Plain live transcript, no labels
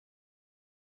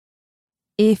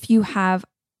if you have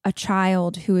a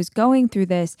child who is going through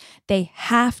this, they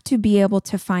have to be able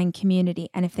to find community.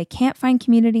 And if they can't find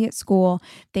community at school,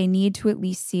 they need to at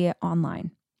least see it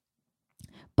online.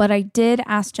 But I did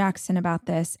ask Jackson about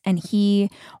this, and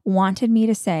he wanted me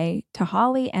to say to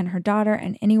Holly and her daughter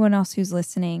and anyone else who's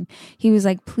listening, he was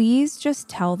like, please just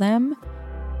tell them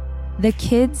the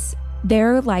kids,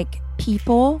 they're like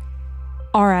people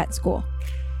are at school.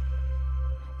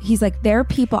 He's like, they're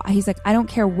people. He's like, I don't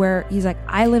care where. He's like,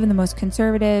 I live in the most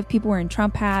conservative, people wearing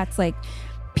Trump hats, like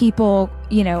people,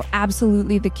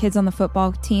 absolutely the kids on the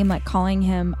football team, like calling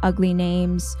him ugly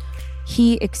names.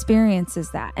 He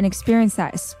experiences that and experienced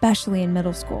that, especially in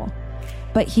middle school.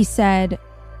 But he said,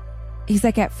 he's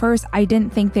like, at first, I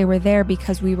didn't think they were there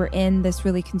because we were in this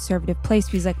really conservative place.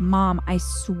 He's like, Mom, I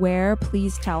swear,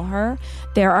 please tell her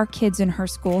there are kids in her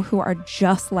school who are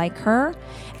just like her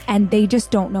and they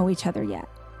just don't know each other yet.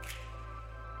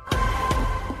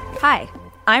 Hi,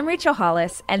 I'm Rachel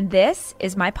Hollis, and this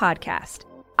is my podcast.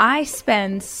 I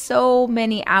spend so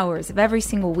many hours of every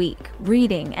single week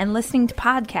reading and listening to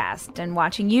podcasts and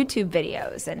watching YouTube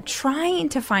videos and trying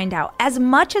to find out as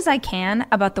much as I can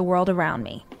about the world around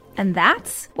me. And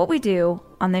that's what we do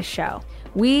on this show.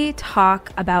 We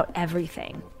talk about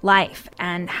everything, life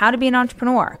and how to be an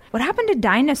entrepreneur. What happened to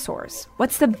dinosaurs?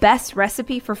 What's the best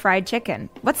recipe for fried chicken?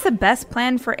 What's the best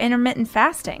plan for intermittent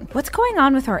fasting? What's going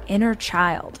on with our inner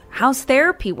child? How's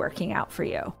therapy working out for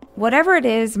you? Whatever it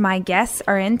is my guests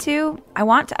are into, I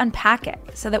want to unpack it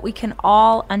so that we can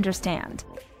all understand.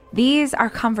 These are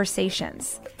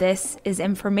conversations. This is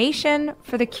information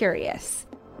for the curious.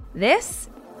 This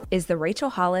is the Rachel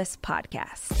Hollis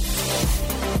Podcast.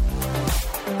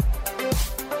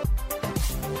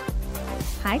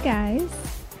 Hi, guys.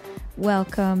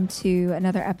 Welcome to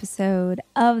another episode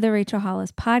of the Rachel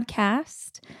Hollis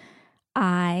Podcast.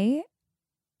 I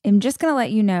am just going to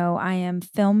let you know I am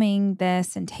filming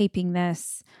this and taping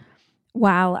this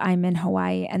while I'm in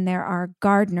Hawaii, and there are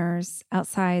gardeners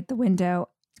outside the window.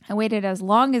 I waited as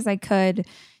long as I could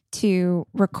to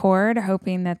record,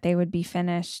 hoping that they would be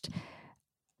finished.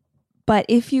 But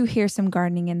if you hear some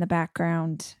gardening in the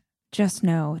background, just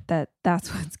know that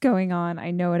that's what's going on.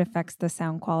 I know it affects the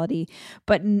sound quality,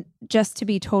 but just to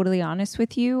be totally honest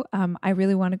with you, I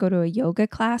really want to go to a yoga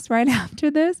class right after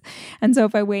this. And so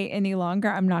if I wait any longer,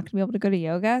 I'm not going to be able to go to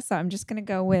yoga. So I'm just going to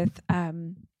go with,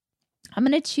 I'm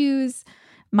going to choose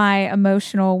my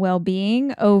emotional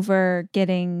well-being over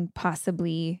getting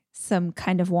possibly some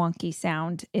kind of wonky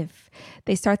sound if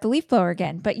they start the leaf blower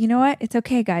again. But you know what? It's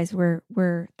okay, guys.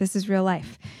 This is real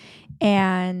life.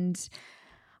 And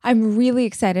I'm really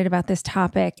excited about this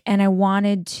topic, and I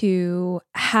wanted to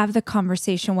have the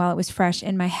conversation while it was fresh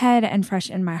in my head and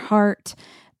fresh in my heart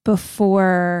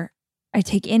before I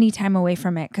take any time away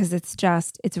from it, because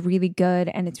it's really good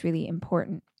and it's really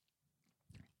important.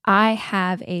 I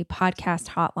have a podcast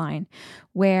hotline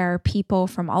where people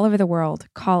from all over the world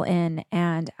call in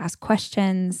and ask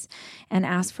questions and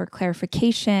ask for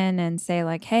clarification and say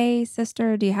like, hey,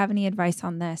 sister, do you have any advice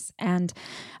on this? And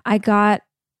I got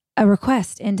a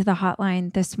request into the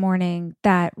hotline this morning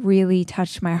that really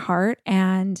touched my heart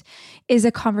and is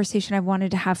a conversation I've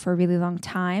wanted to have for a really long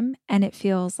time. And it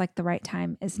feels like the right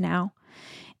time is now.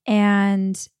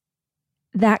 And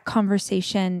that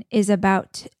conversation is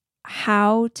about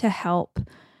how to help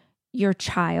your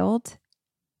child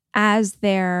as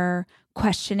they're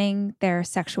questioning their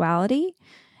sexuality,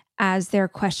 as they're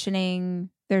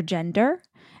questioning their gender,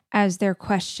 as they're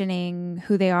questioning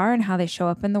who they are and how they show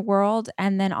up in the world.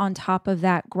 And then on top of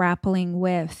that, grappling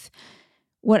with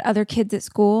what other kids at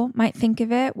school might think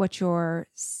of it, what your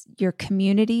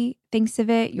community thinks of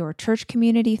it, your church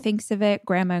community thinks of it,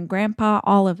 grandma and grandpa,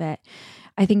 all of it.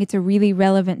 I think it's a really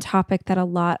relevant topic that a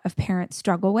lot of parents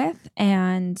struggle with.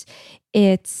 And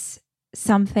it's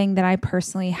something that I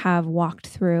personally have walked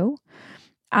through.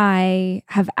 I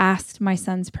have asked my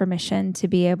son's permission to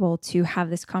be able to have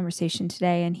this conversation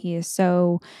today, and he is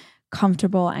so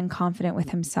comfortable and confident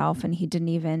with himself, and he didn't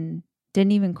even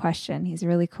question. He's a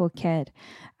really cool kid.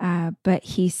 But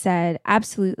he said,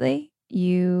 absolutely,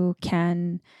 you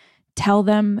can tell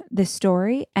them this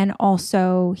story. And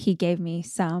also he gave me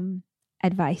some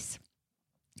advice.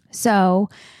 So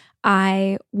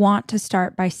I want to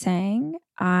start by saying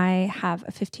I have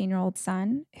a 15-year-old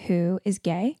son who is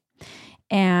gay.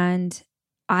 And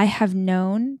I have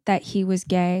known that he was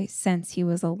gay since he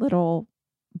was a little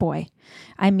boy.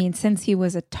 I mean, since he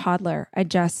was a toddler, I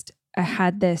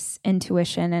had this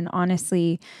intuition. And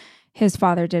honestly, his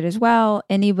father did as well.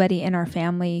 Anybody in our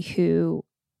family who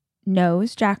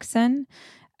knows Jackson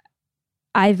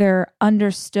either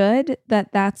understood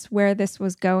that that's where this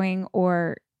was going,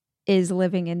 or is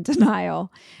living in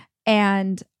denial.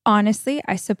 And honestly,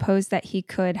 I suppose that he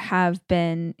could have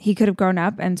grown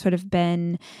up and sort of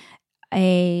been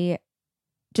a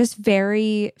just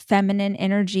very feminine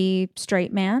energy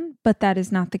straight man, but that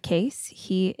is not the case.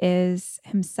 He is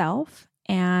himself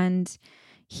and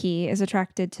he is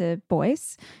attracted to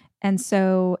boys. And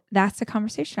so that's a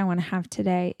conversation I want to have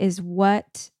today is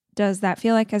what does that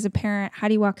feel like as a parent? How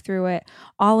do you walk through it?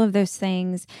 All of those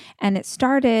things. And it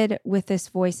started with this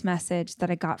voice message that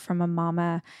I got from a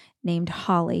mama named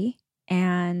Holly.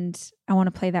 And I want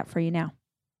to play that for you now.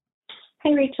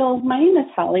 Hi, Rachel. My name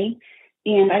is Holly,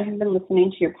 and I have been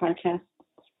listening to your podcast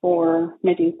for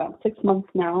maybe about 6 months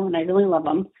now, and I really love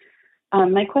them.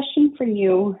 My question for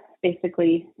you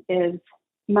basically is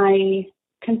my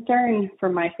concern for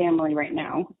my family right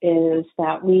now is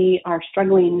that we are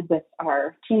struggling with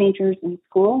our teenagers in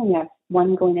school. We have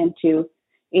one going into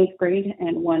 8th grade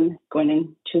and one going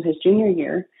into his junior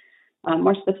year.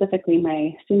 More specifically,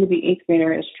 my soon-to-be 8th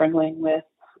grader is struggling with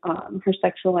her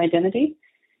sexual identity,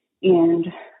 and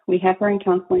we have her in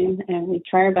counseling, and we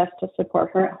try our best to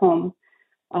support her at home.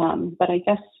 But I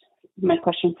guess my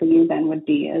question for you then would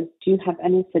be do you have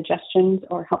any suggestions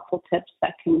or helpful tips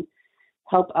that can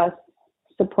help us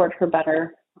support her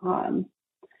better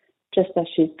just as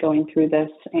she's going through this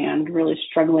and really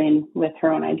struggling with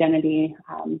her own identity,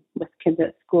 with kids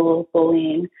at school,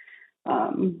 bullying,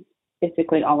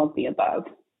 basically all of the above.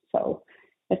 So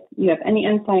if you have any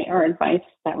insight or advice,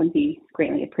 that would be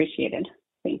greatly appreciated.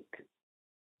 Thanks.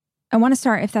 I want to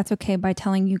start, if that's okay, by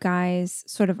telling you guys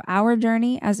sort of our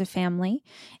journey as a family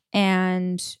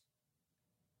and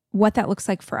what that looks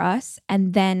like for us.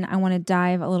 And then I want to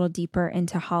dive a little deeper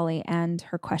into Holly and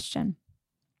her question.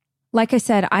 Like I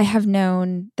said, I have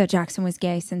known that Jackson was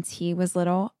gay since he was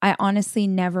little. I honestly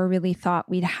never really thought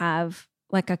we'd have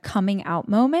like a coming out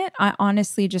moment. I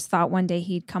honestly just thought one day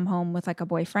he'd come home with like a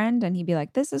boyfriend and he'd be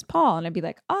like, "This is Paul." And I'd be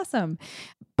like, "Awesome."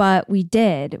 But we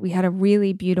did. We had a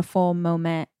really beautiful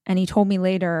moment. And he told me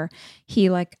later he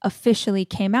like officially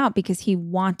came out because he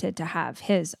wanted to have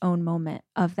his own moment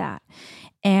of that.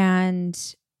 And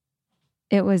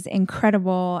it was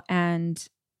incredible and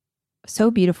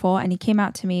so beautiful. And he came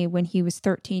out to me when he was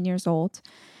 13 years old.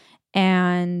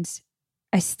 And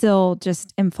I still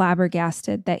just am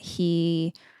flabbergasted that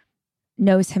he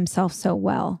knows himself so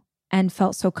well and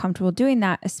felt so comfortable doing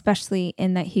that, especially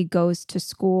in that he goes to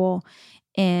school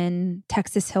in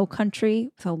Texas Hill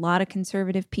Country with a lot of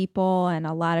conservative people and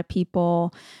a lot of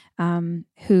people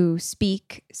who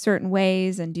speak certain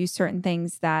ways and do certain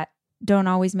things that don't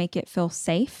always make it feel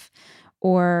safe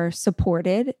or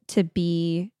supported to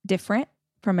be different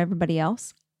from everybody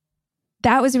else.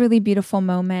 That was a really beautiful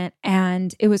moment.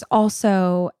 And it was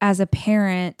also, as a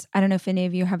parent, I don't know if any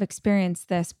of you have experienced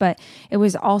this, but it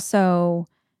was also,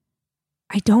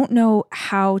 I don't know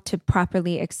how to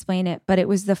properly explain it, but it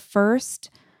was the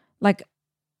first like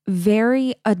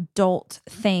very adult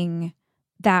thing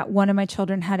that one of my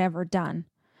children had ever done.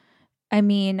 I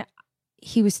mean,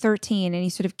 he was 13 and he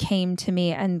sort of came to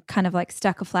me and kind of like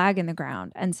stuck a flag in the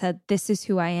ground and said, "This is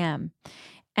who I am."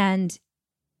 And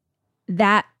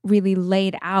that really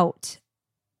laid out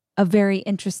a very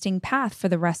interesting path for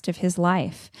the rest of his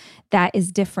life that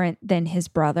is different than his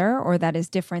brother, or that is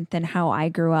different than how I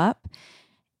grew up.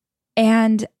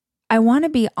 And I want to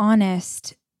be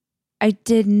honest, I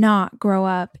did not grow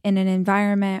up in an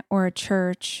environment or a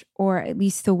church, or at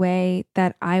least the way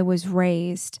that I was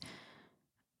raised.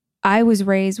 I was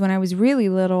raised when I was really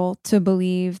little to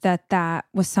believe that that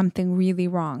was something really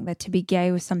wrong, that to be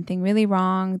gay was something really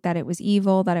wrong, that it was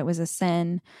evil, that it was a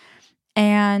sin.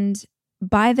 And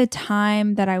by the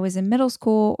time that I was in middle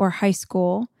school or high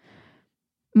school,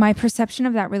 my perception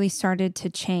of that really started to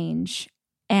change.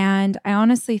 And I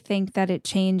honestly think that it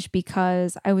changed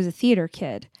because I was a theater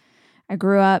kid. I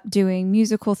grew up doing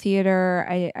musical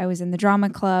theater. I was in the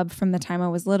drama club from the time I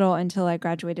was little until I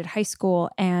graduated high school.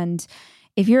 And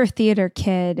if you're a theater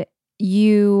kid,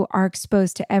 you are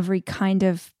exposed to every kind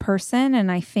of person. And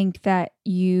I think that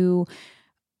you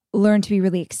learn to be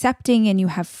really accepting and you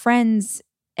have friends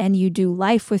and you do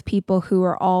life with people who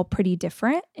are all pretty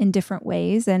different in different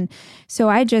ways. And so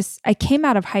I came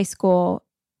out of high school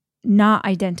not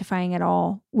identifying at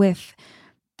all with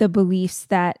the beliefs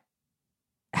that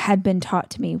had been taught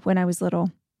to me when I was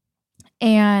little.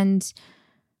 And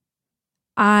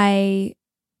I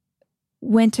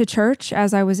went to church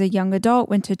as I was a young adult,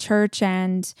 went to church.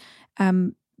 And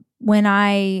when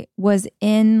I was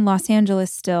in Los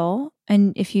Angeles still,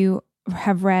 and if you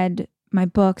have read my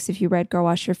books, if you read Girl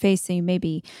Wash Your Face, then you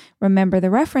maybe remember the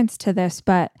reference to this,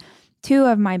 but two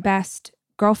of my best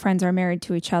girlfriends are married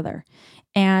to each other.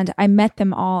 And I met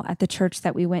them all at the church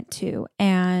that we went to.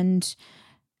 And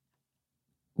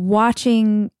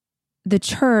watching the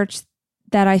church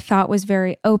that I thought was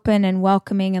very open and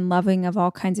welcoming and loving of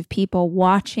all kinds of people,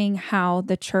 watching how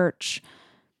the church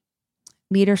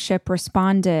leadership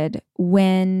responded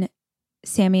when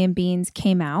Sammy and Beans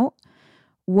came out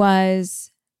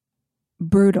was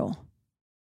brutal.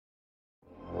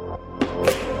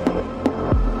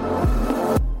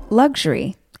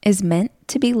 Luxury is meant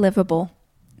to be livable.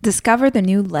 Discover the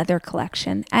new leather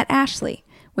collection at Ashley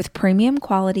with premium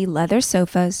quality leather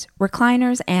sofas,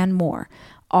 recliners, and more,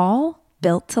 all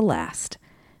built to last.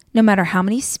 No matter how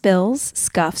many spills,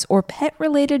 scuffs, or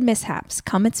pet-related mishaps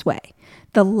come its way,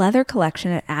 the leather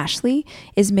collection at Ashley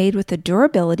is made with the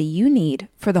durability you need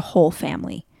for the whole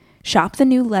family. Shop the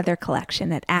new leather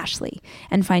collection at Ashley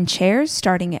and find chairs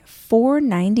starting at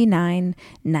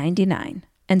 $499.99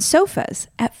 and sofas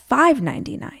at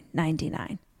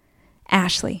 $599.99.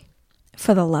 Ashley,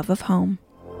 for the love of home.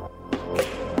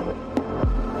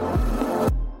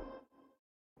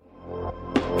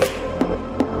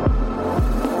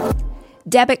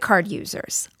 Debit card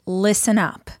users, listen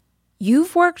up.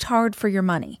 You've worked hard for your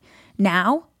money.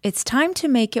 Now it's time to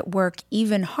make it work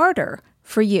even harder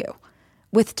for you.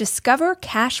 With Discover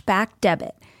Cashback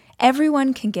Debit,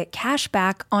 everyone can get cash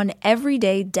back on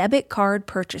everyday debit card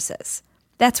purchases.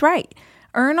 That's right.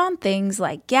 Earn on things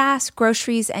like gas,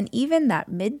 groceries, and even that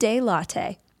midday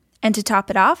latte. And to top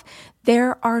it off,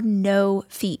 there are no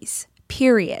fees,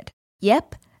 period.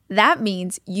 Yep, that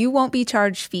means you won't be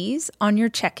charged fees on your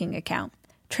checking account.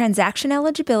 Transaction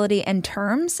eligibility and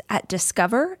terms at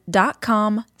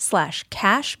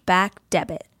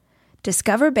discover.com/cashbackdebit.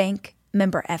 Discover Bank,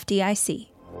 member FDIC.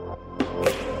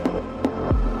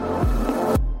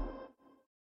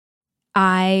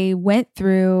 I went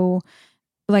through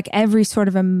like every sort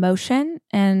of emotion,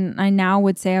 and I now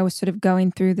would say I was sort of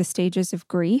going through the stages of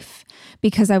grief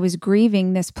because I was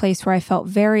grieving this place where I felt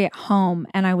very at home,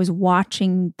 and I was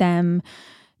watching them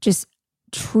just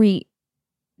treat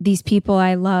these people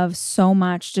I love so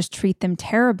much, just treat them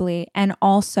terribly. And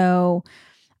also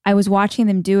I was watching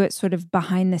them do it sort of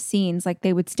behind the scenes. Like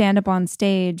they would stand up on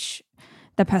stage,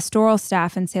 the pastoral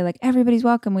staff, and say like, everybody's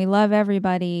welcome. We love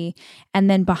everybody. And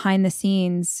then behind the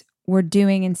scenes, we're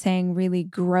doing and saying really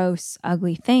gross,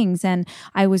 ugly things. And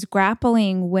I was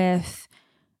grappling with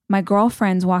my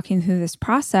girlfriends walking through this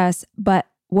process. But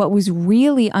what was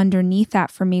really underneath that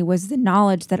for me was the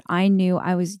knowledge that I knew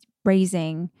I was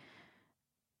raising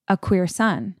a queer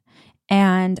son.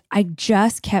 And I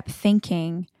just kept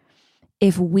thinking,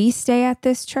 if we stay at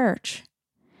this church,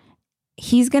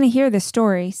 he's going to hear this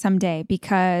story someday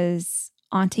because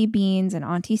Auntie Beans and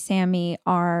Auntie Sammy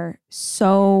are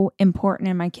so important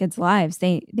in my kids' lives.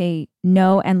 They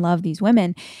know and love these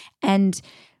women. And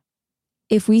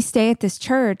if we stay at this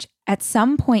church, at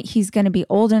some point he's going to be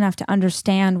old enough to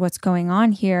understand what's going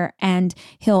on here, and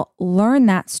he'll learn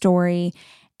that story.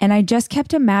 And I just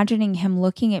kept imagining him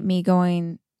looking at me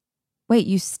going, wait,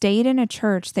 you stayed in a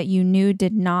church that you knew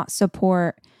did not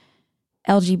support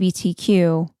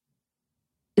LGBTQ.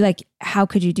 Like, how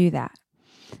could you do that?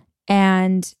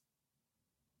 And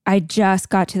I just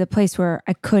got to the place where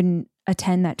I couldn't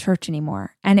attend that church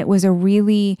anymore. And it was a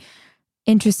really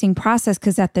interesting process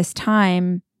because at this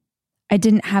time, I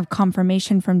didn't have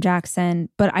confirmation from Jackson,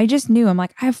 but I just knew, I'm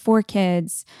like, I have 4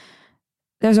 kids.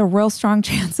 There's a real strong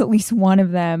chance at least one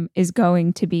of them is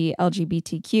going to be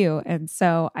LGBTQ. And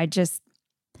so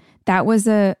that was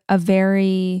a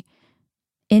very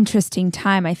interesting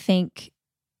time. I think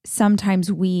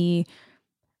sometimes we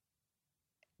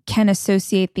can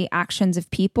associate the actions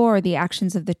of people or the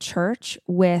actions of the church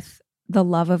with the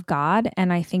love of God.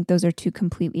 And I think those are 2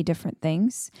 completely different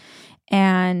things.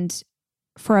 And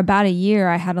for about a year,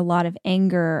 I had a lot of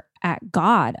anger at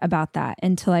God about that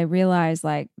until I realized,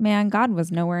 like, man, God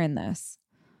was nowhere in this.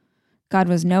 God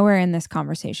was nowhere in this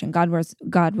conversation. God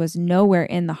was nowhere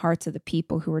in the hearts of the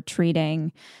people who were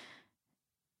treating,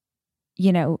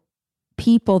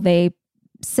 people they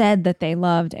said that they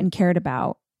loved and cared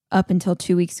about up until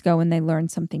 2 weeks ago when they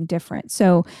learned something different.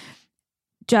 So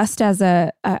just as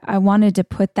I wanted to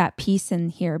put that piece in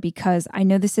here because I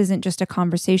know this isn't just a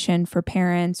conversation for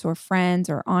parents or friends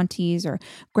or aunties or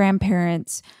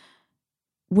grandparents.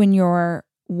 When you're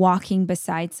walking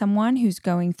beside someone who's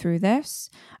going through this,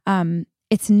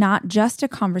 it's not just a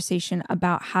conversation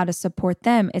about how to support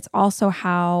them. It's also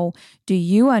how do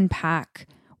you unpack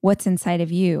what's inside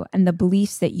of you and the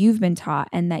beliefs that you've been taught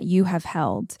and that you have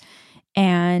held.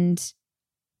 And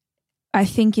I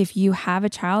think if you have a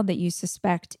child that you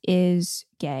suspect is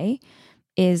gay,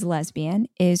 is lesbian,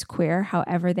 is queer,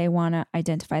 however they want to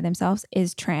identify themselves,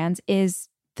 is trans, is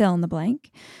fill in the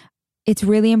blank. It's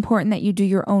really important that you do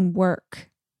your own work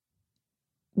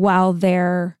while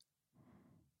they're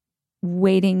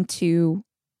waiting to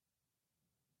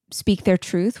speak their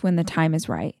truth when the time is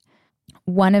right.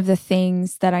 One of the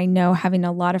things that I know, having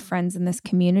a lot of friends in this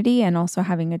community and also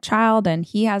having a child, and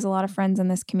he has a lot of friends in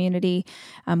this community,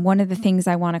 one of the things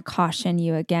I want to caution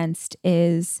you against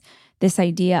is this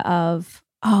idea of,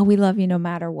 oh, we love you no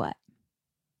matter what.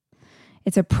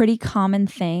 It's a pretty common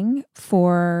thing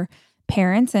for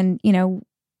parents, and,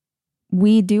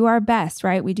 we do our best,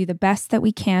 right? We do the best that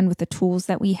we can with the tools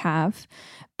that we have,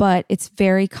 but it's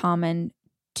very common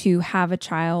to have a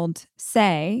child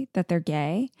say that they're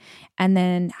gay and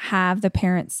then have the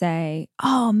parent say,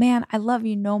 oh man, I love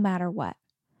you no matter what.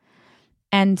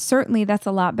 And certainly that's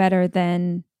a lot better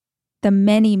than the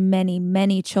many, many,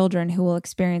 many children who will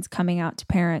experience coming out to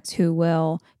parents who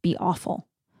will be awful,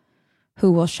 who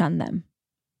will shun them,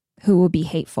 who will be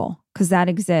hateful, because that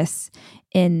exists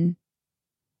in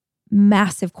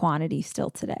massive quantity still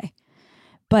today.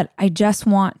 But I just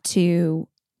want to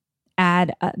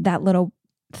add that little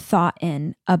thought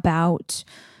in about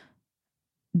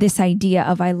this idea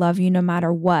of I love you no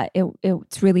matter what.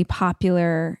 It's really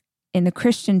popular in the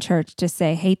Christian church to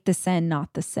say, hate the sin,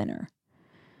 not the sinner,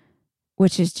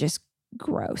 which is just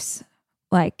gross.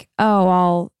 Like,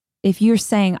 if you're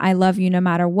saying I love you no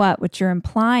matter what you're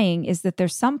implying is that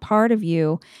there's some part of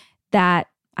you that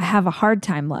I have a hard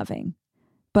time loving,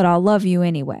 but I'll love you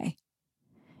anyway.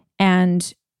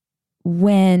 And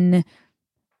when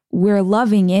we're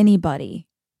loving anybody,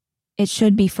 it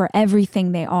should be for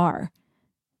everything they are,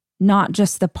 not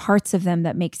just the parts of them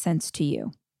that make sense to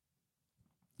you.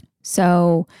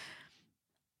 So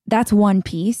that's one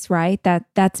piece, right?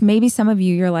 That's maybe some of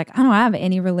you, you're like, I don't have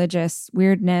any religious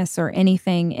weirdness or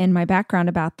anything in my background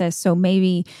about this. So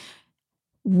maybe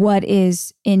what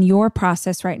is in your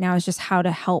process right now is just how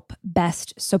to help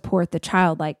best support the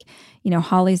child. Like,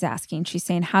 Holly's asking, she's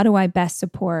saying, how do I best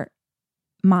support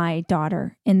my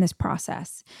daughter in this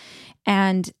process?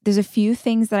 And there's a few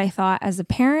things that I thought as a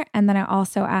parent. And then I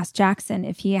also asked Jackson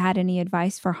if he had any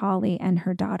advice for Holly and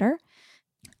her daughter.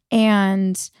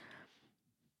 And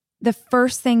the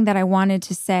first thing that I wanted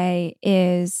to say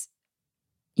is,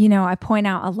 I point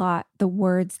out a lot the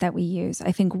words that we use.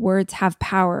 I think words have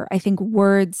power. I think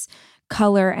words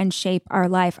color and shape our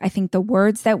life. I think the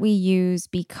words that we use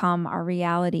become our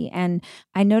reality. And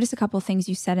I noticed a couple of things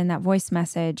you said in that voice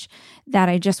message that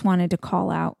I just wanted to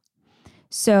call out.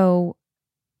 So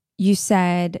you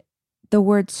said the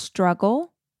word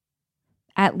struggle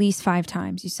at least 5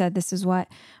 times. You said, this is what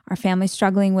our family's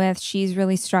struggling with. She's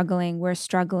really struggling. We're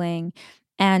struggling.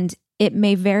 And it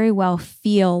may very well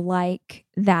feel like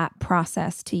that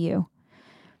process to you.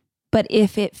 But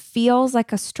if it feels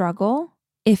like a struggle,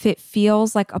 if it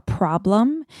feels like a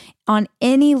problem on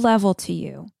any level to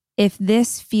you, if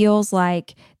this feels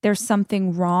like there's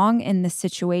something wrong in the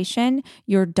situation,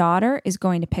 your daughter is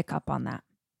going to pick up on that.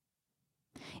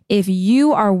 If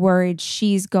you are worried,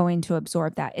 she's going to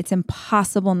absorb that. It's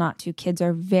impossible not to. Kids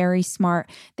are very smart.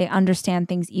 They understand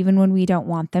things even when we don't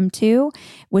want them to,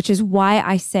 which is why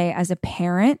I say as a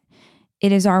parent,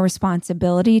 it is our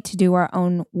responsibility to do our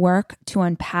own work to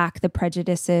unpack the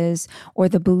prejudices or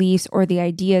the beliefs or the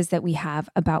ideas that we have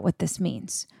about what this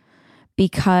means.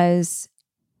 Because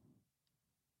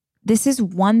this is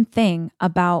one thing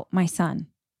about my son.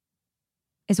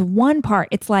 It's one part.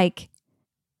 It's like,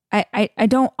 I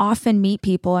don't often meet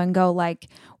people and go like,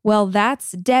 well,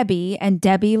 that's Debbie, and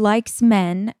Debbie likes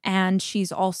men, and she's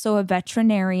also a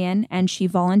veterinarian, and she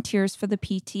volunteers for the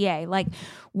PTA. Like,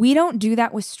 we don't do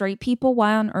that with straight people.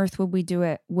 Why on earth would we do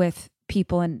it with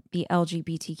people in the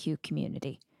LGBTQ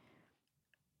community?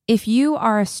 If you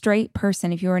are a straight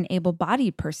person, if you're an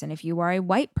able-bodied person, if you are a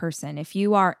white person, if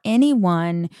you are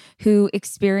anyone who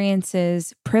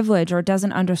experiences privilege or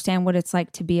doesn't understand what it's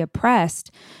like to be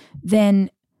oppressed,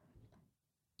 then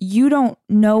you don't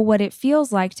know what it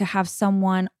feels like to have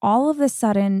someone all of a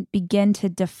sudden begin to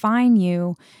define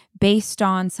you based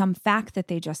on some fact that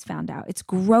they just found out. It's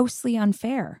grossly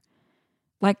unfair.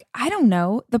 Like, I don't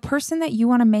know, the person that you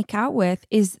want to make out with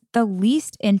is the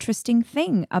least interesting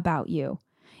thing about you.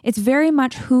 It's very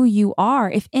much who you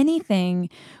are. If anything,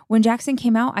 when Jackson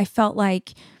came out, I felt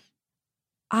like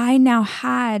I now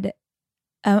had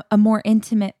a more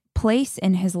intimate place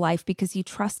in his life because he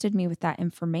trusted me with that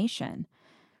information.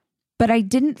 But I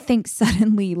didn't think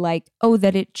suddenly like, oh,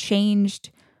 that it changed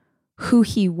who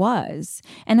he was.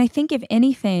 And I think if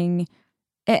anything,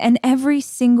 and every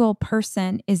single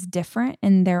person is different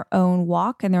in their own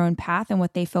walk and their own path and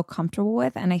what they feel comfortable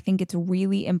with. And I think it's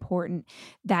really important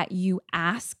that you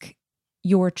ask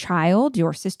your child,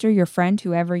 your sister, your friend,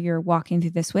 whoever you're walking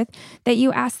through this with, that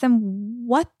you ask them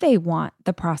what they want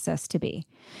the process to be.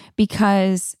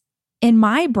 Because in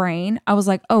my brain, I was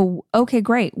like, oh, okay,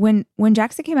 great. When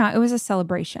Jackson came out, it was a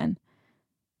celebration.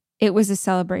 It was a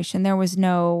celebration. There was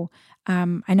no,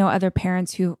 I know other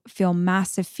parents who feel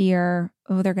massive fear,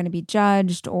 oh, they're going to be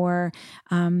judged, or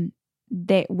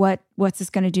what's this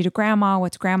going to do to grandma?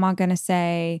 What's grandma going to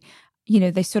say?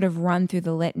 They sort of run through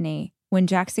the litany. When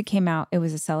Jackson came out, it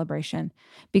was a celebration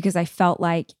because I felt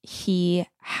like he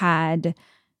had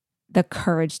the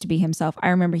courage to be himself. I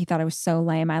remember he thought I was so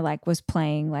lame. I was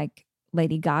playing like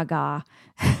Lady Gaga,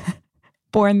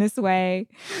 Born This Way.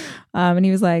 And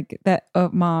he was like, "Oh,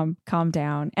 Mom, calm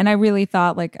down." And I really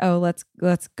thought like, oh, let's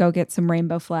go get some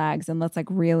rainbow flags and let's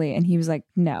really. And he was like,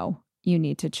 "No, you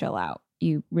need to chill out.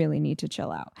 You really need to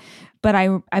chill out." But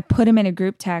I put him in a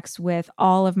group text with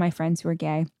all of my friends who are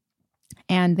gay,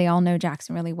 and they all know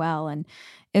Jackson really well. And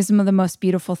it's some of the most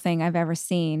beautiful thing I've ever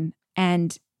seen.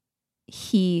 And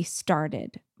he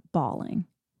started bawling.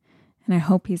 And I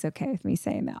hope he's okay with me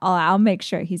saying that. I'll make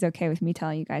sure he's okay with me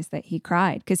telling you guys that he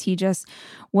cried, because he just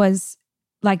was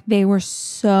like, they were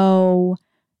so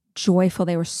joyful.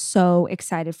 They were so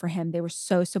excited for him. They were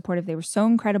so supportive. They were so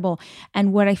incredible.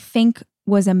 And what I think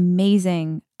was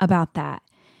amazing about that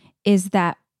is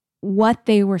that what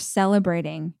they were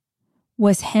celebrating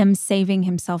was him saving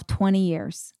himself 20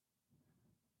 years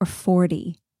or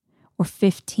 40 or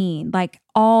 15. Like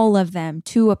all of them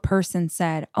to a person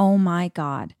said, "Oh my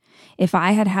God, if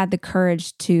I had had the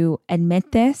courage to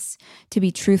admit this, to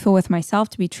be truthful with myself,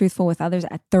 to be truthful with others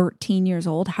at 13 years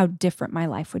old, how different my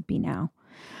life would be now."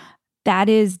 That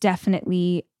is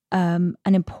definitely an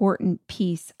important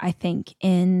piece, I think,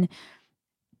 in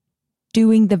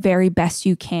doing the very best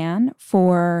you can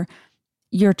for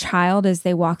your child as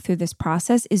they walk through this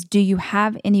process. Is, do you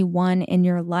have anyone in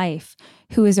your life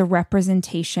who is a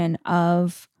representation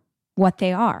of what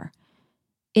they are?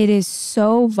 It is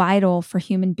so vital for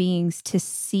human beings to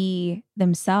see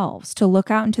themselves, to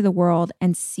look out into the world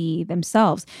and see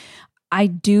themselves. I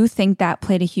do think that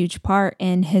played a huge part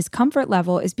in his comfort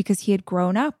level, is because he had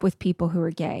grown up with people who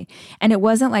were gay. And it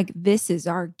wasn't like, this is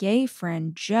our gay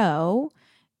friend Joe.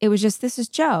 It was just, this is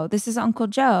Joe. This is Uncle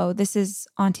Joe. This is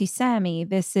Auntie Sammy.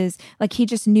 This is like, he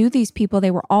just knew these people. They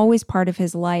were always part of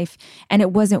his life. And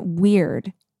it wasn't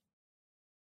weird.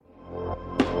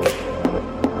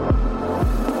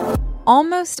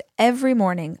 Almost every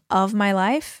morning of my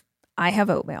life, I have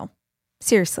oatmeal.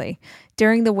 Seriously,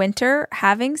 during the winter,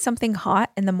 having something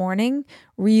hot in the morning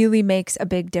really makes a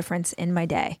big difference in my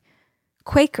day.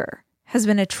 Quaker has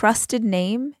been a trusted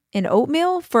name in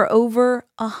oatmeal for over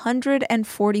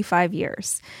 145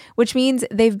 years, which means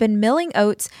they've been milling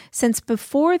oats since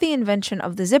before the invention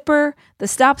of the zipper, the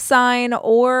stop sign,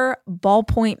 or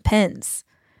ballpoint pens.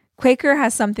 Quaker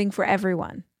has something for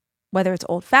everyone, whether it's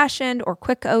old-fashioned or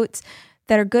quick oats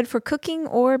that are good for cooking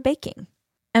or baking.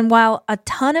 And while a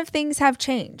ton of things have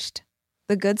changed,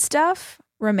 the good stuff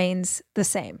remains the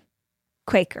same.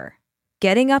 Quaker,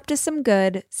 getting up to some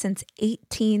good since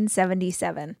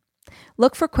 1877.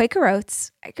 Look for Quaker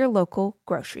Oats at your local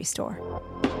grocery store.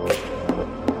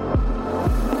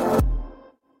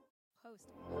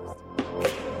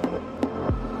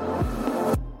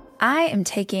 I am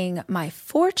taking my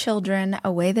 4 children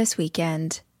away this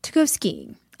weekend to go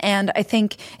skiing. And I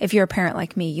think if you're a parent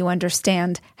like me, you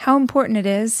understand how important it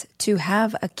is to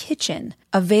have a kitchen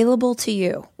available to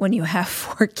you when you have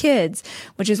 4 kids,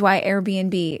 which is why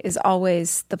Airbnb is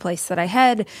always the place that I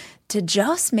head to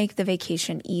just make the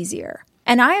vacation easier.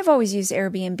 And I have always used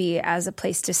Airbnb as a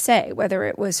place to stay, whether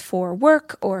it was for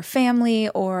work or family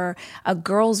or a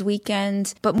girls'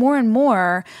 weekend. But more and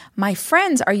more, my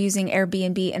friends are using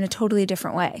Airbnb in a totally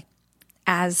different way,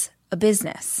 as a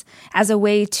business, as a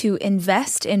way to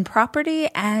invest in property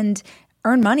and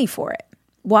earn money for it.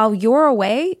 While you're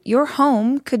away, your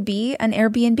home could be an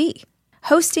Airbnb.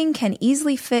 Hosting can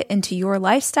easily fit into your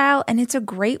lifestyle, and it's a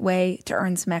great way to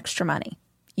earn some extra money.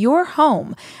 Your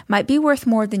home might be worth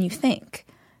more than you think.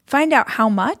 Find out how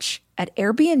much at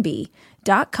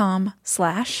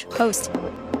airbnb.com/host.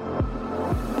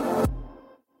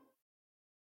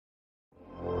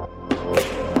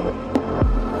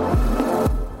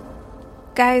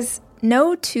 Guys,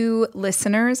 no 2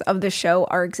 listeners of the show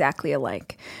are exactly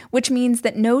alike, which means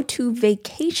that no 2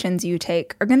 vacations you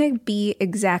take are going to be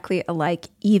exactly alike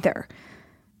either.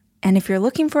 And if you're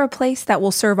looking for a place that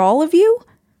will serve all of you,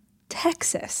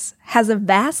 Texas has a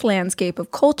vast landscape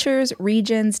of cultures,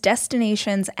 regions,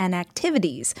 destinations, and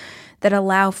activities that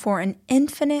allow for an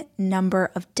infinite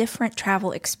number of different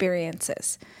travel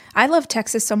experiences. I love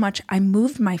Texas so much, I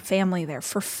moved my family there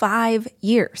for 5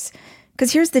 years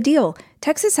Because here's the deal.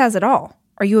 Texas has it all.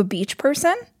 Are you a beach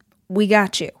person? We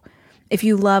got you. If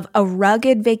you love a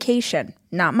rugged vacation,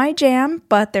 not my jam,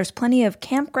 but there's plenty of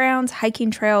campgrounds, hiking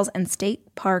trails, and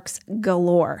state parks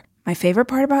galore. My favorite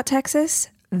part about Texas?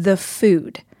 The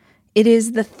food. It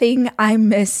is the thing I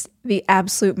miss the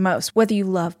absolute most. Whether you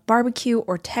love barbecue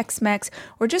or Tex-Mex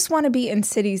or just want to be in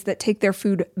cities that take their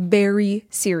food very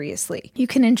seriously. You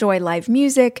can enjoy live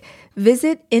music,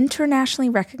 visit internationally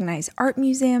recognized art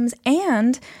museums,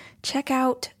 and check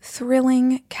out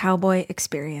thrilling cowboy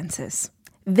experiences.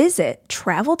 Visit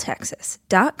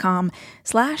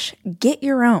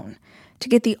traveltexas.com/getyourown to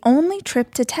get the only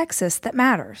trip to Texas that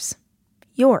matters.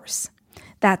 Yours.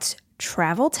 That's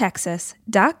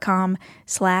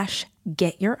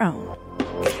traveltexas.com/getyourown.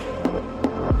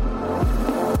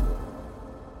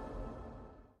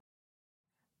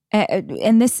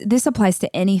 And this applies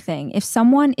to anything. If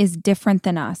someone is different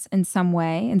than us in some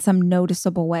way, in some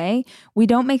noticeable way, we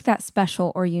don't make that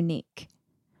special or unique.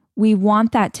 We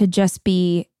want that to just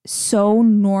be so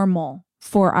normal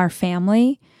for our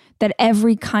family that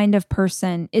every kind of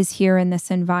person is here in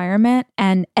this environment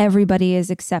and everybody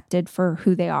is accepted for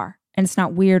who they are. And it's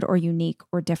not weird or unique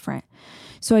or different.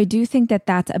 So I do think that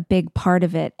that's a big part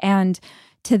of it. And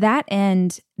to that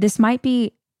end, this might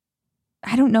be,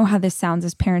 I don't know how this sounds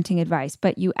as parenting advice,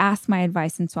 but you asked my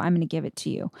advice, and so I'm going to give it to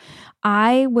you.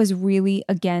 I was really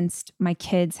against my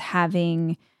kids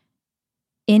having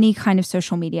any kind of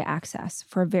social media access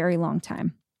for a very long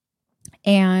time.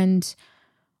 And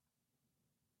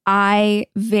I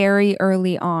very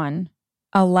early on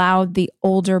allowed the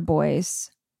older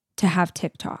boys to have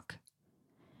TikTok.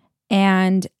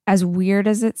 And as weird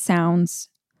as it sounds,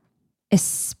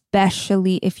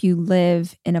 especially if you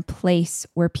live in a place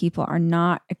where people are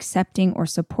not accepting or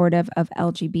supportive of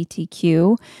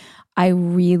LGBTQ, I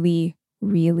really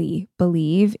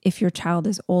believe if your child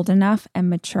is old enough and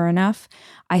mature enough,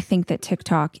 I think that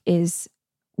TikTok is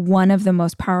one of the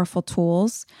most powerful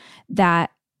tools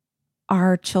that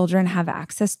our children have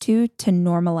access to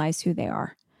normalize who they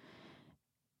are.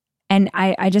 And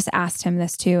I just asked him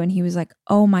this too, and he was like,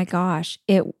 oh my gosh,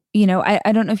 I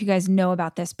don't know if you guys know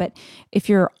about this, but if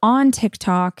you're on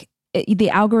TikTok, the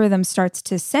algorithm starts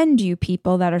to send you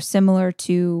people that are similar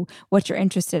to what you're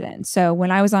interested in. So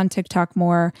when I was on TikTok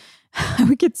more, I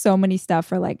would get so many stuff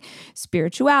for like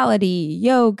spirituality,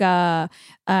 yoga,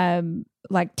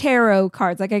 like tarot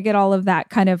cards. Like I get all of that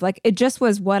kind of like, it just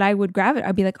was what I would gravitate.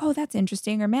 I'd be like, oh, that's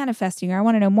interesting, or manifesting, or I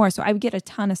want to know more. So I would get a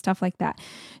ton of stuff like that.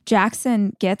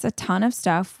 Jackson gets a ton of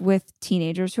stuff with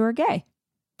teenagers who are gay.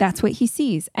 That's what he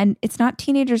sees. And it's not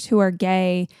teenagers who are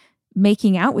gay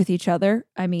making out with each other.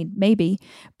 I mean, maybe,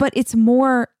 but it's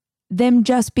more them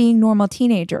just being normal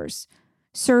teenagers,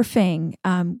 surfing,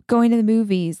 going to the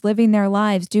movies, living their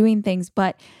lives, doing things.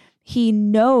 But he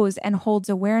knows and holds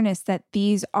awareness that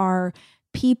these are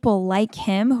people like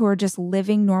him who are just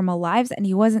living normal lives. And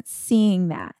he wasn't seeing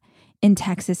that in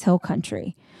Texas Hill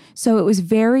Country. So it was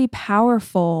very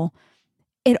powerful.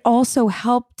 It also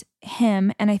helped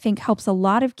him, and I think helps a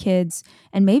lot of kids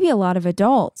and maybe a lot of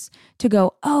adults to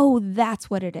go, oh, that's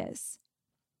what it is.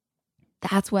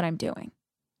 That's what I'm doing.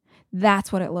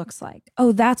 That's what it looks like.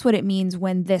 Oh, that's what it means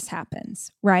when this happens,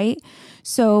 right?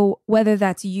 So whether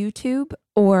that's YouTube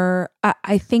or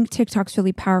I think TikTok's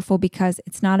really powerful because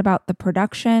it's not about the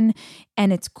production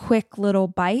and it's quick little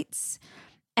bites.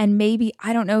 And maybe,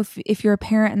 I don't know if you're a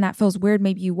parent and that feels weird,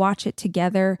 maybe you watch it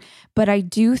together. But I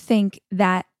do think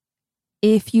that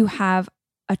if you have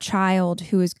a child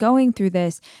who is going through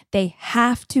this, they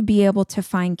have to be able to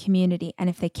find community. And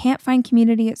if they can't find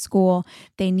community at school,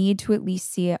 they need to at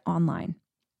least see it online.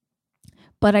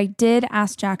 But I did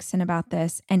ask Jackson about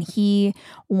this, and he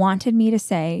wanted me to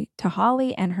say to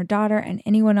Holly and her daughter and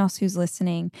anyone else who's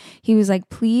listening, he was like,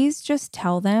 please just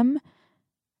tell them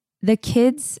the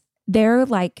kids, they're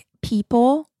like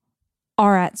people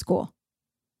are at school.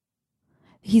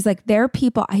 He's like, they're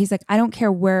people. He's like, I don't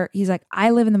care where. He's like, I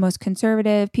live in the most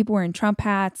conservative, people wearing Trump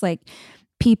hats, like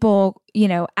people,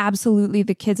 absolutely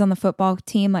the kids on the football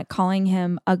team, like calling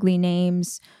him ugly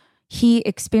names. He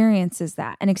experiences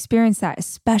that and experienced that,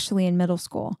 especially in middle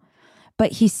school.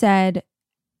 But he said,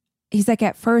 he's like,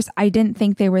 at first, I didn't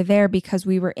think they were there because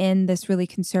we were in this really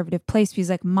conservative place.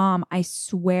 He's like, Mom, I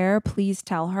swear, please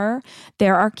tell her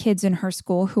there are kids in her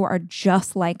school who are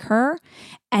just like her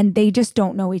and they just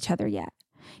don't know each other yet.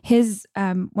 His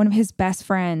one of his best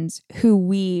friends who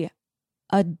we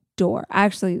adore.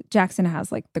 Actually, Jackson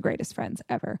has like the greatest friends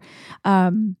ever.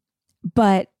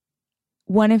 But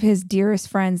one of his dearest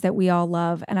friends that we all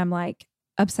love, and I'm like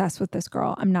obsessed with this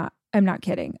girl. I'm not I'm not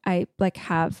kidding.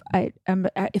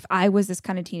 If I was this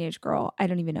kind of teenage girl, I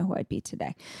don't even know who I'd be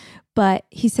today. But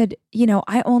he said,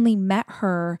 I only met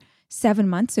her 7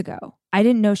 months ago. I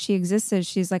didn't know she existed.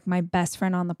 She's like my best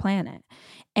friend on the planet.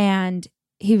 And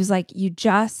he was like, you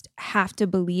just have to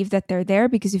believe that they're there,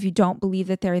 because if you don't believe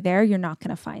that they're there, you're not going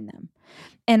to find them.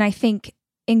 And I think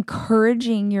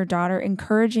encouraging your daughter,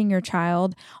 encouraging your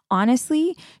child,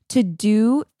 honestly, to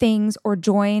do things or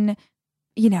join,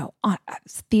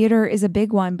 theater is a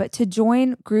big one, but to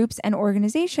join groups and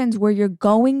organizations where you're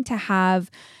going to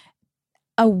have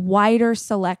a wider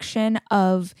selection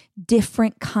of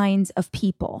different kinds of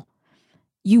people.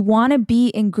 You want to be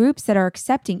in groups that are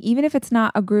accepting, even if it's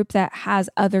not a group that has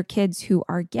other kids who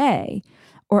are gay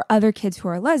or other kids who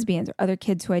are lesbians or other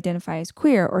kids who identify as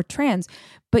queer or trans,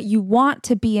 but you want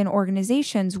to be in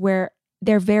organizations where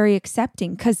they're very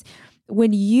accepting, because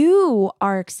when you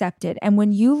are accepted and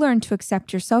when you learn to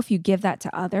accept yourself, you give that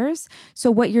to others.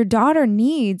 So what your daughter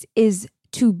needs is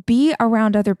to be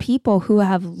around other people who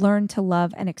have learned to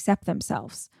love and accept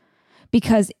themselves.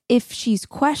 Because if she's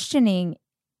questioning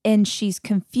and she's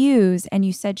confused, and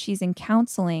you said she's in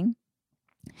counseling,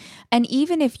 and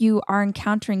even if you are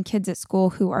encountering kids at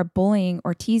school who are bullying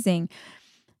or teasing,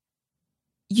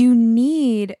 you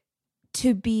need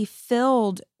to be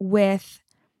filled with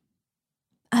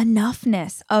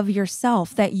enoughness of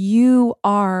yourself, that you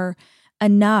are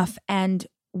enough and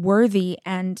worthy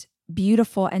and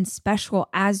beautiful and special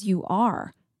as you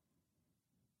are.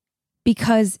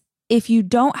 Because if you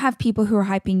don't have people who are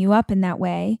hyping you up in that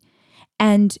way,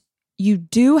 and you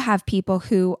do have people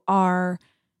who are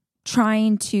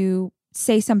trying to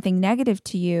say something negative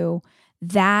to you,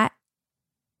 that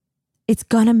it's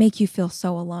going to make you feel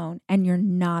so alone, and you're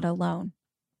not alone.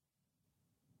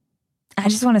 I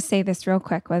just want to say this real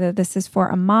quick, whether this is for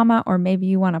a mama or maybe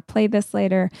you want to play this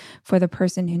later for the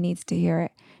person who needs to hear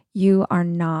it. You are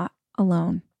not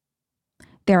alone.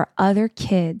 There are other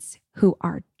kids who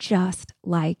are just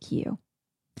like you,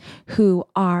 who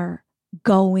are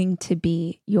going to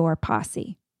be your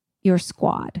posse, your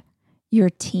squad, your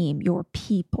team, your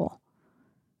people.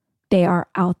 They are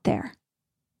out there.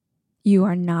 You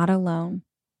are not alone.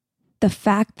 The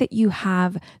fact that you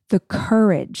have the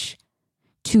courage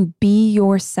to be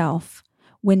yourself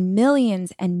when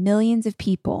millions and millions of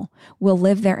people will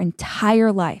live their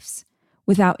entire lives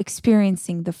without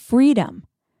experiencing the freedom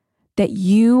that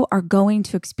you are going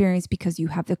to experience because you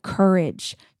have the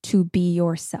courage to be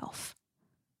yourself.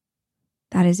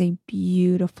 That is a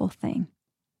beautiful thing.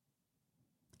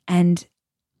 And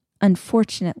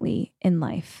unfortunately, in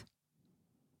life,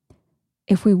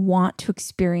 if we want to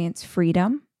experience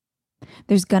freedom,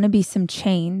 there's going to be some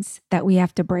chains that we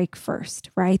have to break first,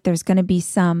 right? There's going to be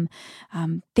some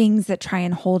things that try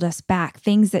and hold us back,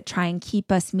 things that try and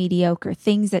keep us mediocre,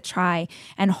 things that try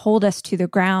and hold us to the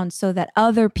ground, so that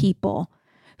other people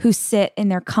who sit in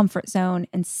their comfort zone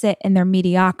and sit in their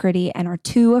mediocrity and are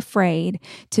too afraid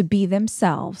to be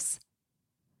themselves,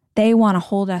 they want to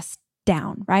hold us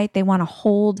down, right? They want to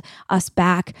hold us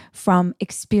back from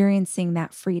experiencing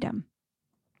that freedom.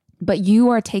 But you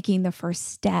are taking the first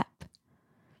step,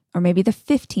 or maybe the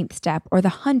 15th step or the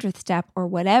 100th step, or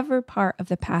whatever part of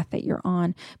the path that you're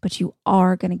on, but you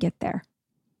are going to get there.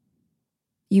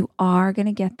 You are going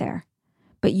to get there.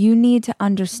 But you need to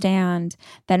understand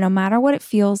that no matter what it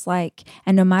feels like,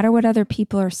 and no matter what other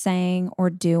people are saying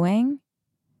or doing,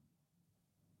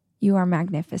 you are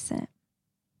magnificent.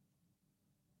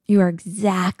 You are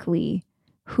exactly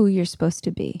who you're supposed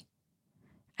to be.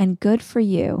 And good for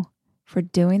you for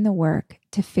doing the work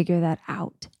to figure that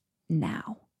out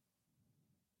now.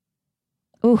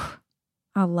 Ooh,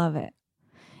 I love it.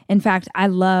 In fact, I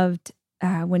loved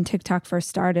when TikTok first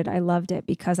started, I loved it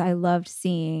because I loved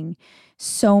seeing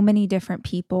so many different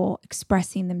people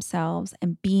expressing themselves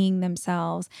and being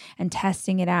themselves and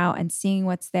testing it out and seeing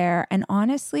what's there. And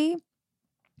honestly,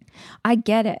 I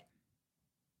get it.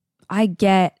 I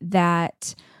get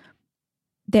that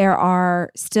there are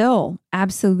still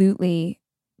absolutely,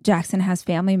 Jackson has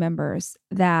family members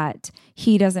that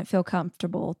he doesn't feel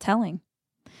comfortable telling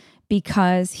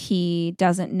because he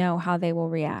doesn't know how they will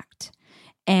react.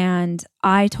 And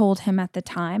I told him at the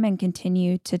time, and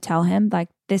continue to tell him, like,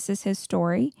 this is his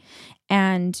story.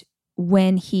 And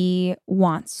when he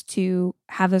wants to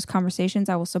have those conversations,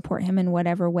 I will support him in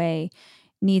whatever way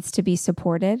needs to be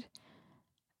supported.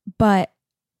 But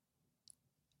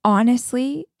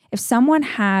honestly, if someone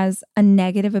has a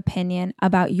negative opinion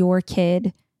about your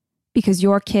kid because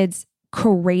your kid's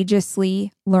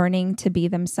courageously learning to be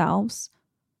themselves,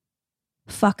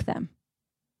 fuck them.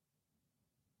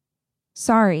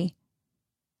 Sorry.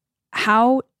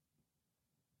 How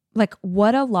Like,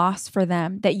 what a loss for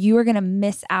them that you are going to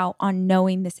miss out on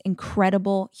knowing this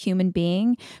incredible human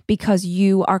being because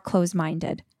you are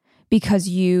closed-minded, because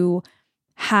you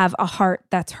have a heart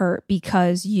that's hurt,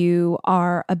 because you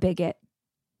are a bigot.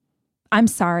 I'm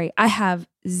sorry. I have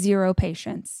zero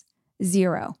patience.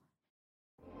 Zero.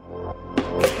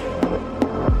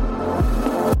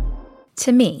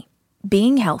 To me,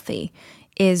 being healthy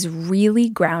is really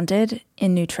grounded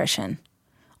in nutrition.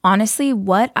 Honestly,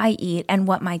 what I eat and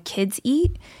what my kids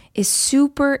eat is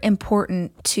super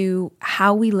important to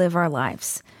how we live our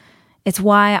lives. It's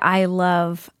why I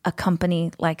love a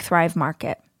company like Thrive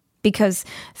Market, because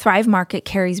Thrive Market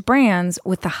carries brands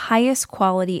with the highest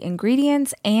quality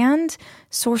ingredients and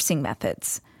sourcing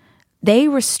methods. They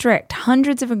restrict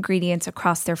hundreds of ingredients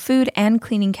across their food and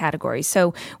cleaning categories.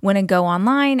 So when I go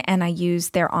online and I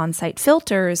use their on-site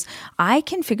filters, I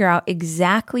can figure out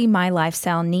exactly my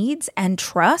lifestyle needs and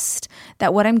trust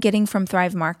that what I'm getting from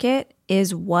Thrive Market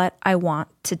is what I want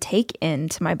to take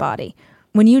into my body.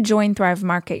 When you join Thrive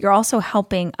Market, you're also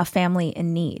helping a family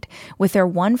in need with their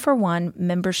 1-for-1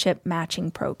 membership matching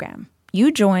program.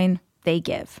 You join, they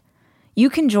give. You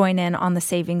can join in on the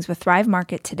savings with Thrive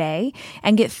Market today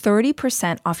and get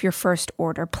 30% off your first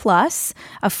order, plus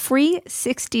a free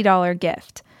 $60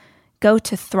 gift. Go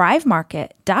to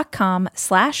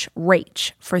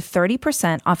thrivemarket.com/rach for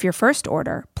 30% off your first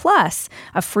order, plus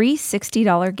a free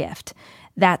 $60 gift.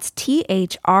 That's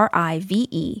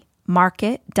THRIVE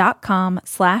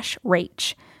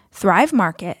market.com/rach.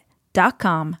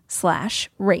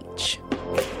 thrivemarket.com/rach.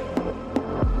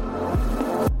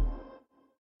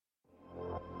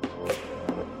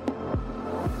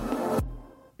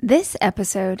 This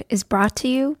episode is brought to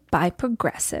you by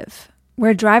Progressive,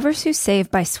 where drivers who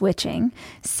save by switching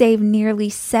save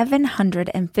nearly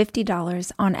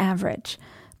 $750 on average.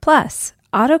 Plus,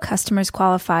 auto customers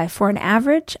qualify for an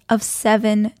average of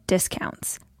 7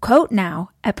 discounts. Quote now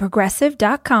at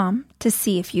progressive.com to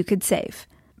see if you could save.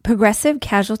 Progressive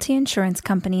Casualty Insurance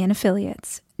Company and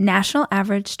Affiliates. National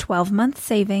average 12-month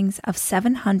savings of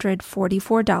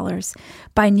 $744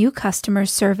 by new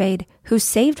customers surveyed who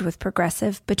saved with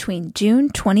Progressive between June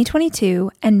 2022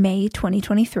 and May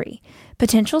 2023.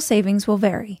 Potential savings will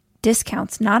vary.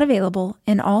 Discounts not available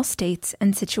in all states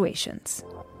and situations.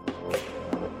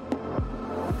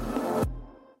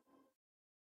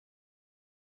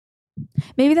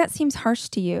 Maybe that seems harsh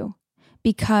to you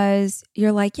because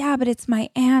you're like, yeah, but it's my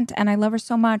aunt and I love her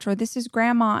so much, or this is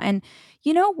grandma. And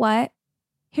you know what?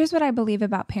 Here's what I believe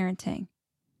about parenting.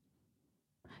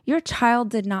 Your child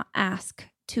did not ask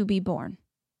to be born.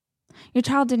 Your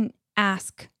child didn't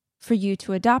ask for you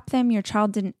to adopt them. Your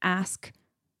child didn't ask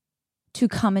to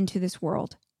come into this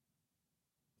world.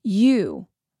 You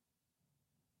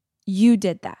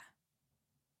did that.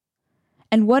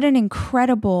 And what an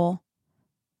incredible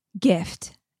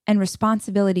gift and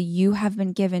responsibility you have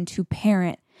been given to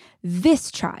parent this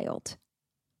child,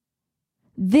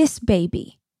 this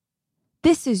baby.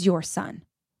 This is your son.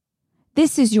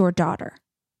 This is your daughter.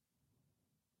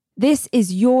 This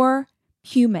is your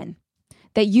human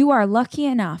that you are lucky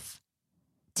enough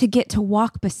to get to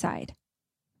walk beside.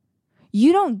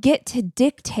 You don't get to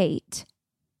dictate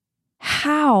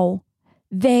how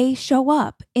they show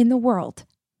up in the world.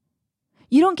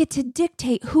 You don't get to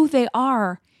dictate who they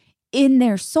are in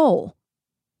their soul.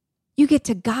 You get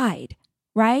to guide,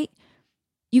 right?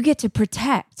 You get to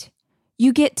protect.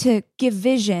 You get to give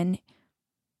vision.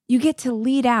 You get to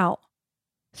lead out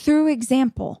through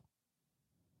example.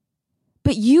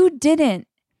 But you didn't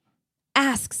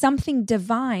ask something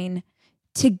divine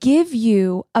to give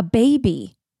you a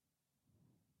baby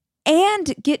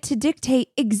and get to dictate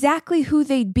exactly who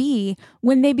they'd be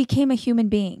when they became a human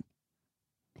being.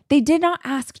 They did not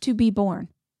ask to be born.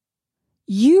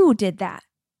 You did that.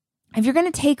 If you're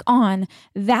going to take on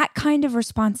that kind of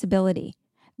responsibility,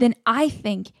 then I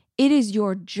think it is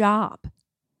your job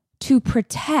to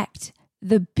protect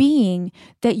the being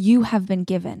that you have been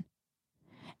given.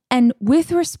 And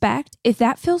with respect, if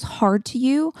that feels hard to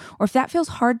you, or if that feels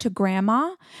hard to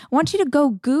grandma, I want you to go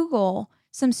Google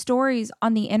some stories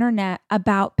on the internet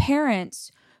about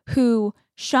parents who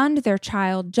shunned their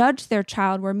child, judged their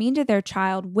child, were mean to their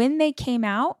child when they came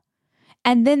out,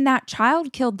 and then that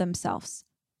child killed themselves.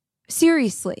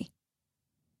 Seriously.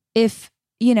 If,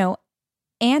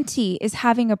 auntie is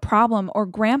having a problem or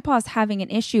grandpa's having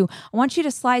an issue, I want you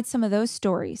to slide some of those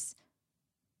stories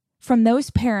from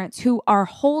those parents who are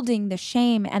holding the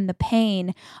shame and the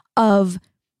pain of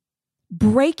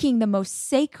breaking the most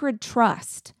sacred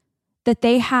trust that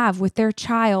they have with their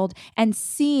child and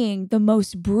seeing the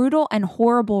most brutal and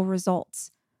horrible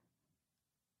results.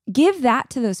 Give that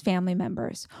to those family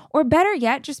members. Or better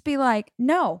yet, just be like,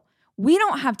 no, we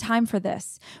don't have time for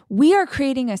this. We are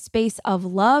creating a space of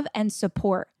love and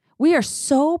support. We are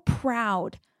so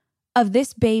proud of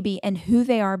this baby and who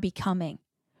they are becoming.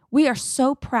 We are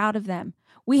so proud of them.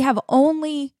 We have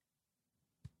only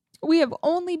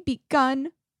begun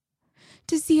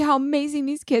to see how amazing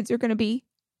these kids are going to be.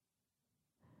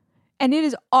 And it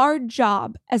is our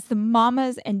job as the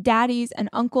mamas and daddies and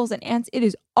uncles and aunts, it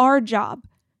is our job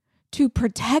to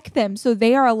protect them so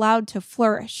they are allowed to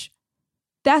flourish.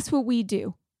 That's what we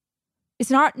do. It's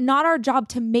not our job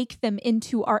to make them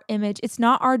into our image. It's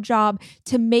not our job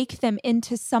to make them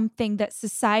into something that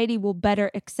society will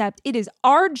better accept. It is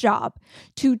our job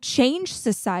to change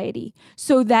society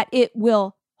so that it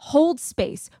will hold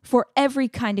space for every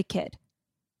kind of kid.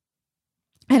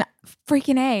 And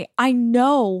freaking A, I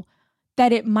know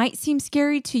that it might seem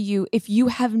scary to you if you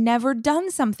have never done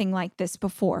something like this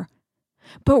before.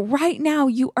 But right now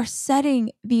you are setting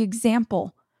the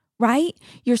example. Right?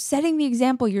 You're setting the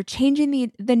example. You're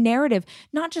changing the narrative,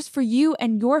 not just for you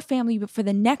and your family, but for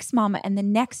the next mama and the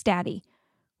next daddy,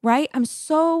 right? I'm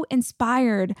so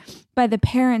inspired by the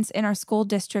parents in our school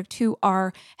district who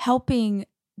are helping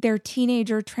their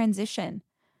teenager transition.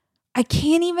 I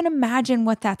can't even imagine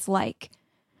what that's like,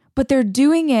 but they're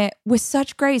doing it with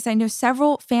such grace. I know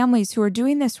several families who are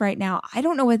doing this right now. I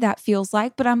don't know what that feels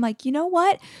like, but I'm like, you know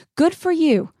what? Good for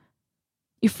you.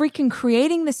 You're freaking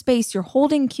creating the space. You're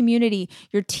holding community.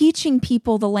 You're teaching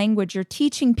people the language. You're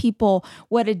teaching people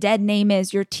what a dead name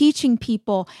is. You're teaching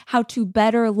people how to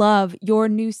better love your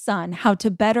new son, how to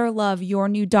better love your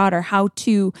new daughter, how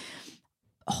to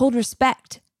hold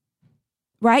respect,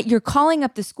 right? You're calling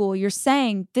up the school. You're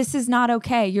saying, this is not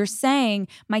okay. You're saying,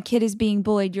 my kid is being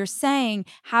bullied. You're saying,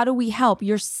 how do we help?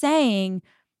 You're saying,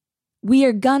 we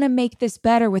are going to make this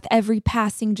better with every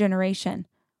passing generation.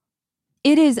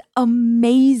 It is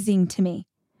amazing to me,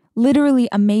 literally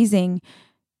amazing,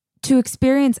 to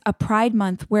experience a Pride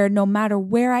Month where no matter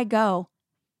where I go,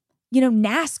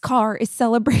 NASCAR is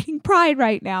celebrating Pride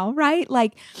right now, right?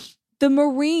 Like the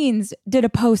Marines did a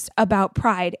post about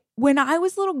Pride. When I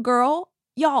was a little girl,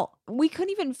 y'all, we couldn't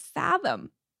even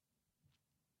fathom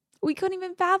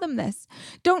this.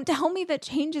 Don't tell me that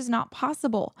change is not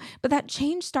possible, but that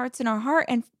change starts in our heart,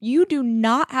 and you do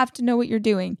not have to know what you're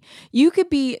doing. You could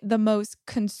be the most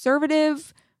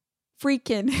conservative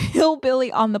freaking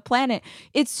hillbilly on the planet.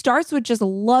 It starts with just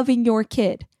loving your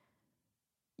kid.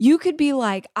 You could be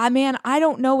like, man, I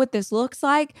don't know what this looks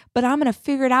like, but I'm going to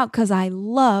figure it out because I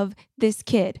love this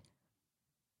kid.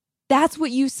 That's what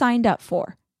you signed up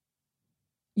for.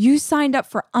 You signed up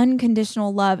for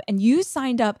unconditional love, and you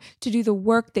signed up to do the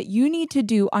work that you need to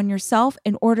do on yourself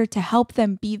in order to help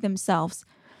them be themselves.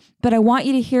 But I want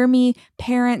you to hear me,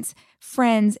 parents,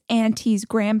 friends, aunties,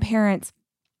 grandparents.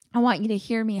 I want you to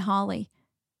hear me, Holly.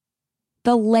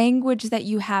 The language that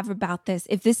you have about this,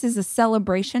 if this is a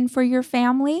celebration for your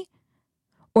family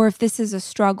or if this is a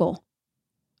struggle,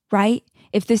 right?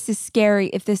 If this is scary,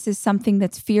 if this is something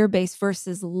that's fear-based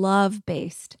versus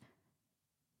love-based.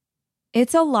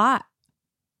 It's a lot.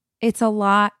 It's a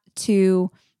lot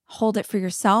to hold it for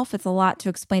yourself. It's a lot to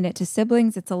explain it to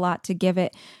siblings. It's a lot to give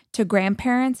it to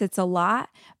grandparents. It's a lot,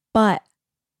 but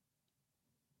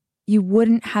you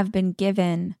wouldn't have been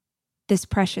given this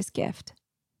precious gift,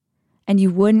 and you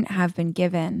wouldn't have been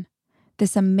given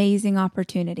this amazing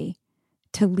opportunity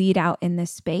to lead out in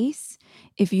this space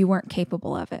if you weren't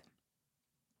capable of it.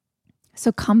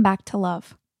 So come back to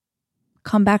love.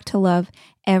 Come back to love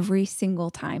every single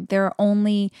time. There are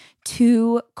only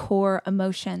two core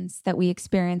emotions that we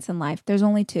experience in life. There's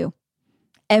only two.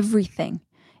 Everything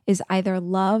is either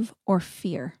love or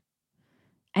fear.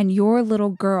 And your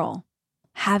little girl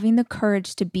having the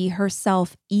courage to be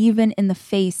herself, even in the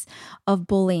face of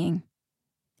bullying,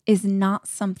 is not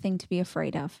something to be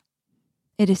afraid of.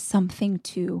 It is something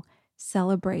to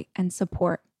celebrate and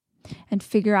support and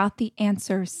figure out the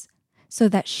answers so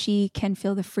that she can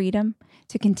feel the freedom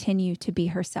to continue to be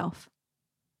herself.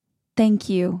 Thank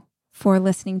you for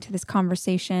listening to this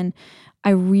conversation.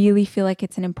 I really feel like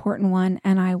it's an important one,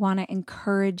 and I want to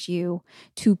encourage you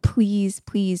to please,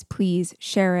 please, please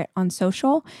share it on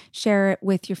social, share it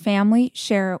with your family,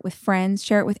 share it with friends,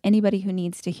 share it with anybody who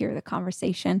needs to hear the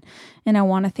conversation. And I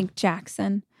want to thank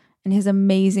Jackson and his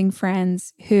amazing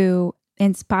friends who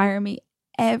inspire me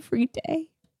every day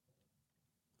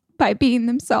by being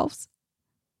themselves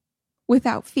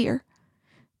without fear.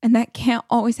 And that can't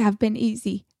always have been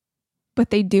easy,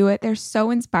 but they do it. They're so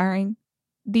inspiring.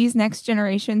 These next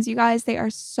generations, you guys, they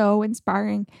are so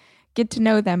inspiring. Get to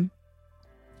know them.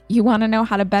 You want to know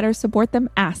how to better support them?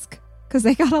 Ask. because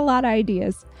they got a lot of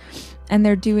ideas and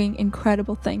they're doing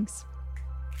incredible things.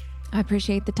 I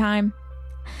appreciate the time.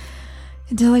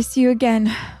 Until I see you again,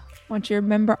 I want you to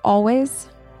remember always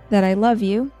that I love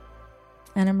you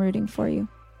and I'm rooting for you.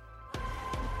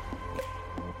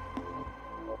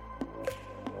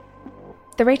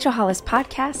 The Rachel Hollis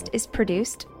podcast is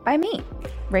produced by me,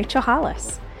 Rachel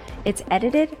Hollis. It's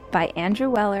edited by Andrew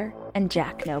Weller and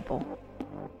Jack Noble.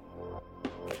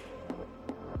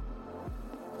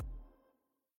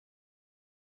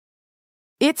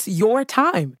 It's your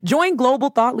time. Join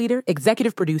global thought leader,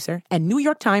 executive producer, and New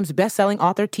York Times bestselling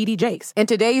author T.D. Jakes and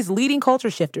today's leading culture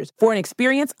shifters for an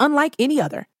experience unlike any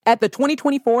other. At the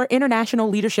 2024 International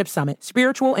Leadership Summit,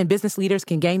 spiritual and business leaders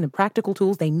can gain the practical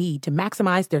tools they need to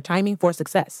maximize their timing for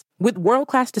success. With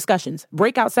world-class discussions,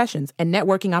 breakout sessions, and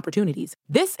networking opportunities,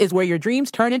 this is where your dreams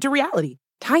turn into reality.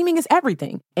 Timing is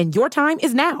everything, and your time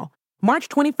is now. March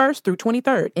 21st through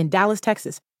 23rd in Dallas,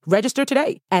 Texas. Register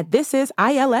today at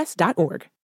thisisils.org.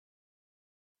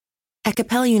 At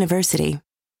Capella University,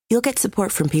 you'll get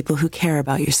support from people who care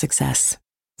about your success.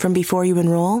 From before you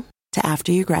enroll to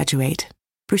after you graduate,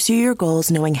 pursue your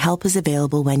goals knowing help is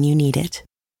available when you need it.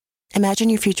 Imagine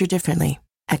your future differently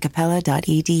at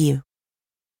capella.edu.